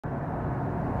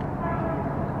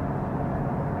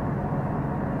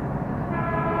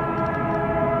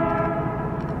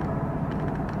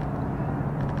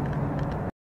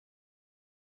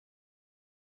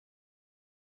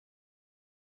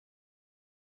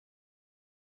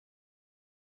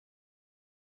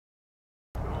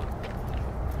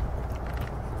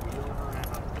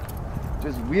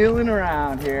Just wheeling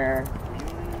around here.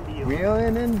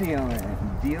 Wheeling and dealing.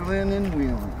 Dealing and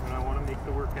wheeling. When I want to make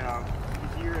the workout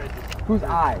easier, I just... Who's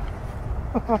I?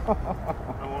 I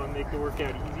want to make the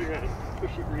workout easier, I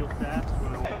push it real fast.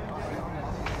 When I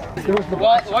Well, the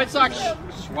White Sox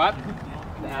swept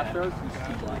the Astros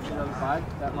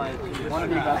 2005. That might be one of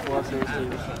the best World Series.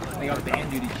 They got banned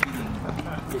due to cheating.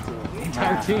 The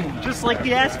entire team. just like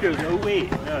the Astros. Oh wait,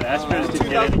 no, the Astros didn't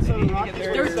get anything.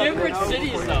 They're different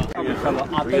cities though.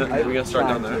 We gotta start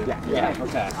down there. Yeah.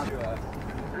 Okay.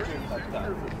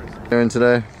 Doing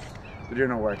today? We're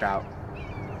doing a workout.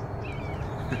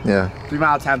 Yeah. 3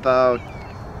 mile tempo,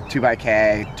 2x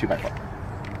K, 2x4.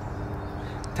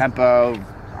 Tempo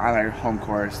on our home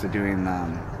course. They're doing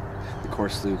the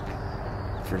course loop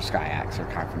for SCIACs or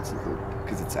conference loop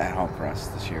because it's at home for us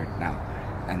this year now.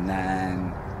 And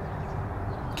then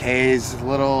K's a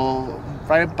little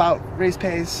right about race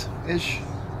pace ish,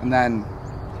 and then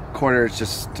quarter is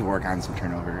just to work on some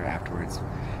turnover afterwards,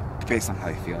 based on how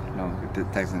you feel. No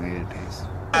designated pace.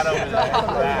 I don't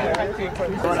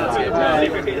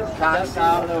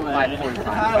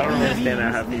understand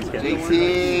how these guys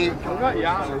JT.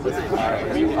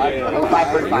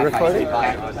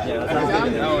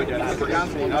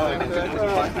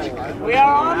 We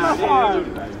are on the farm.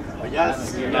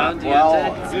 Yes. Well,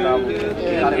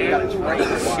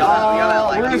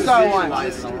 we're gonna start one.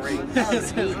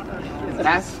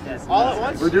 Yes. All at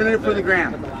once? We're doing it for the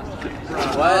gram.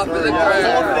 What for the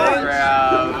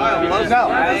Let's go.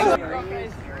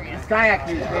 SCIAC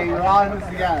news, baby. We're all in this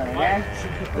together, okay?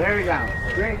 There we go.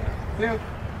 3, 2,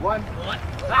 1.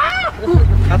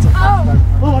 That's a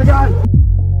Oh my God.